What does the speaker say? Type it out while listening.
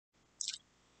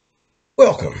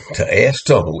Welcome to Ask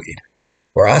Tumbleweed,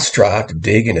 where I strive to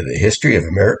dig into the history of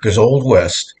America's Old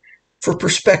West for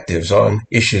perspectives on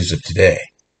issues of today.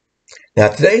 Now,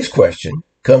 today's question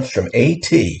comes from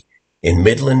A.T. in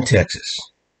Midland, Texas.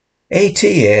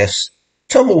 A.T. asks,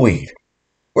 Tumbleweed,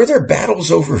 were there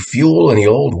battles over fuel in the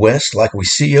Old West like we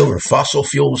see over fossil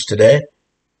fuels today?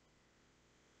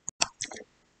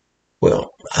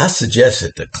 Well, I suggest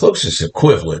that the closest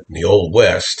equivalent in the Old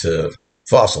West to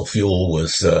fossil fuel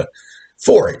was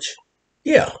forage.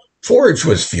 Yeah, forage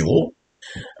was fuel.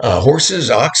 Horses,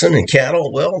 oxen, and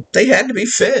cattle, well, they had to be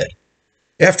fed.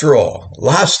 After all,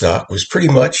 livestock was pretty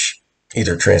much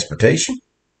either transportation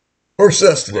or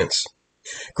sustenance.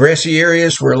 Grassy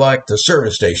areas were like the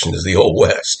service stations of the Old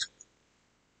West.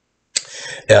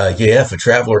 If a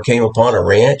traveler came upon a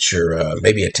ranch or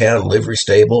maybe a town livery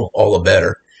stable, all the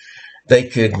better. They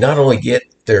could not only get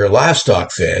their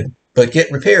livestock fed, but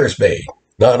get repairs made,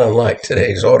 not unlike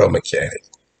today's auto mechanic.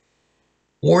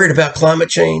 Worried about climate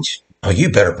change? Oh,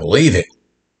 you better believe it.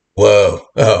 Whoa,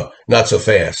 oh, not so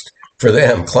fast. For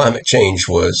them, climate change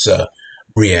was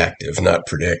reactive, not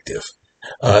predictive.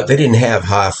 They didn't have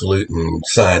highfalutin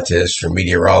scientists or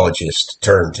meteorologists to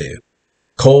turn to.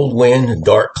 Cold wind and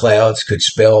dark clouds could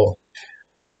spell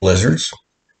blizzards,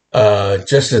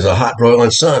 just as a hot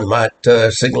broiling sun might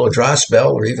signal a dry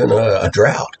spell or even a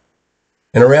drought.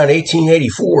 And around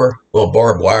 1884, well,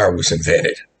 barbed wire was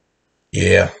invented.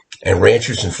 Yeah, and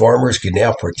ranchers and farmers could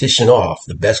now partition off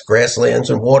the best grasslands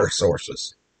and water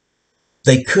sources.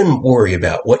 They couldn't worry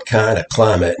about what kind of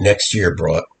climate next year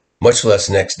brought, much less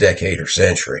next decade or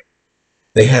century.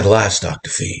 They had livestock to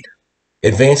feed.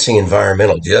 Advancing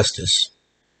environmental justice,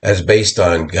 as based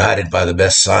on guided by the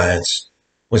best science,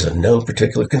 was of no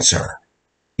particular concern.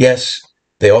 Yes,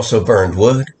 they also burned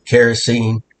wood,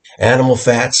 kerosene, animal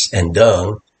fats, and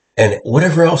dung, and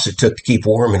whatever else it took to keep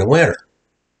warm in the winter.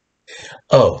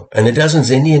 Oh, and the dozens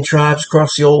of Indian tribes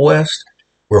across the Old West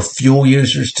were fuel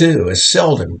users too, as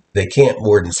seldom they camped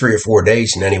more than 3 or 4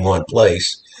 days in any one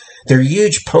place. Their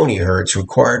huge pony herds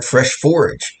required fresh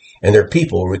forage, and their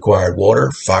people required water,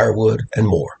 firewood, and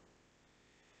more.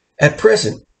 At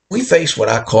present, we face what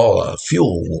I call a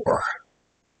fuel war.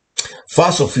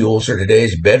 Fossil fuels are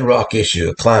today's bedrock issue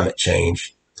of climate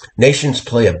change. Nations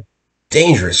play a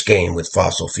dangerous game with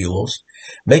fossil fuels.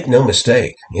 Make no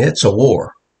mistake, it's a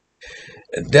war.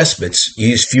 Despots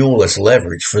use fuel as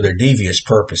leverage for their devious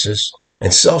purposes,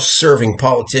 and self-serving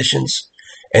politicians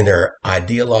and their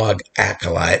ideologue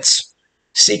acolytes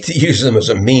seek to use them as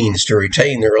a means to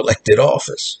retain their elected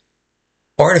office.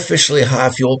 Artificially high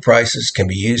fuel prices can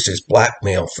be used as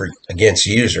blackmail against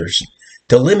users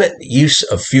to limit use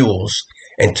of fuels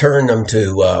and turn them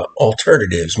to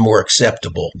alternatives more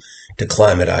acceptable to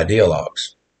climate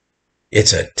ideologues.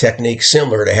 It's a technique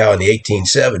similar to how in the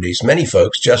 1870s many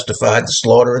folks justified the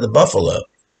slaughter of the buffalo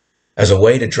as a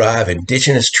way to drive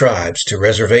indigenous tribes to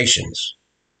reservations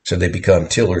so they become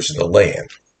tillers of the land.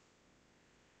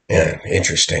 Yeah,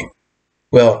 interesting.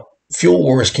 Well, fuel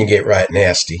wars can get right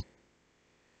nasty.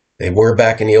 They were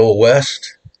back in the Old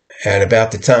West, and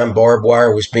about the time barbed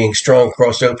wire was being strung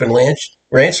across open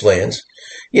ranch lands,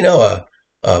 a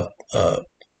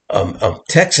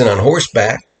Texan on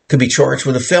horseback could be charged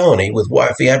with a felony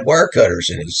if he had wire cutters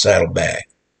in his saddlebag.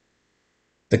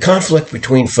 The conflict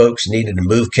between folks needing to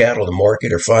move cattle to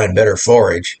market or find better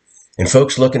forage and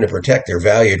folks looking to protect their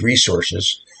valued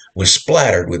resources was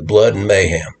splattered with blood and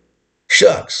mayhem.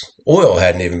 Shucks, oil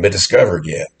hadn't even been discovered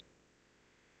yet.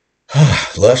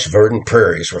 Lush, verdant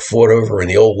prairies were fought over in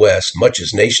the Old West, much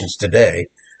as nations today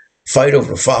fight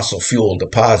over fossil fuel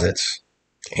deposits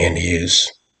and use.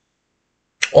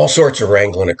 All sorts of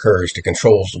wrangling occurs to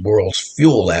control the world's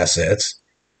fuel assets.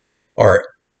 Are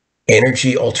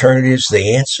energy alternatives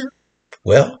the answer?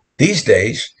 Well, these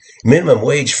days, minimum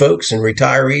wage folks and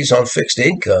retirees on fixed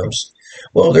incomes,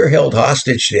 well, they're held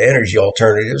hostage to energy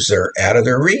alternatives that are out of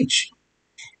their reach.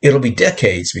 It'll be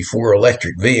decades before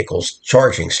electric vehicles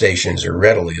charging stations are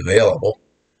readily available.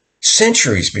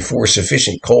 Centuries before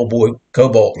sufficient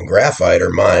cobalt and graphite are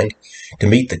mined to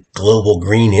meet the global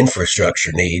green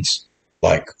infrastructure needs,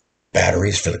 like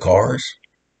batteries for the cars,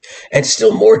 and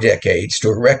still more decades to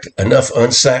erect enough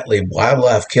unsightly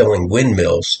wildlife-killing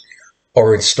windmills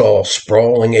or install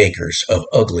sprawling acres of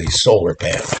ugly solar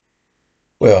panels.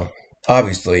 Well,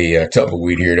 obviously,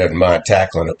 Tumbleweed here doesn't mind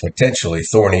tackling a potentially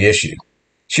thorny issue.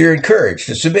 So you're encouraged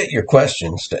to submit your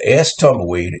questions to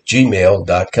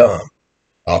asktumbleweed@gmail.com.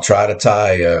 I'll try to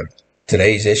tie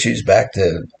today's issues back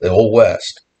to the Old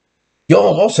West.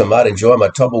 Y'all also might enjoy my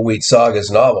Tumbleweed Sagas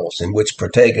novels, in which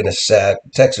protagonist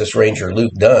Texas Ranger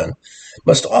Luke Dunn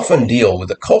must often deal with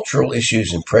the cultural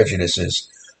issues and prejudices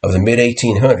of the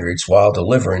mid-1800s while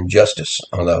delivering justice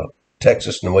on the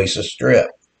Texas Nueces Strip.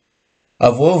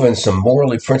 I've woven some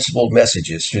morally principled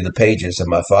messages through the pages of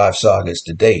my 5 sagas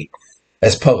to date,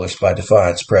 as published by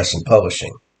Defiance Press and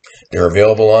Publishing. They're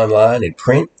available online in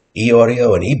print,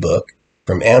 e-audio, and e-book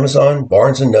from Amazon,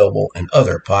 Barnes & Noble, and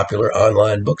other popular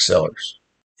online booksellers.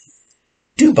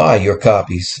 Do buy your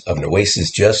copies of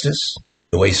Nueces Justice,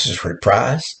 Nueces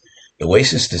Reprise,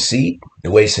 Nueces Deceit,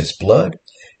 Nueces Blood,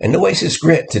 and Nueces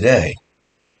Grit today.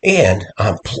 And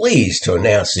I'm pleased to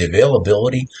announce the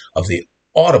availability of the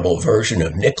Audible version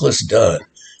of Nicholas Dunn,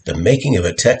 The Making of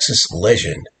a Texas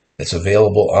Legend, that's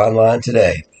available online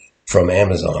today from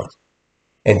Amazon.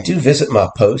 And do visit my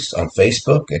posts on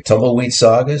Facebook at Tumbleweed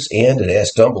Sagas and at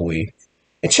Ask Tumbleweed,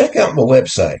 and check out my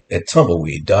website at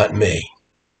tumbleweed.me.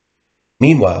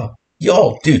 Meanwhile,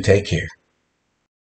 y'all do take care.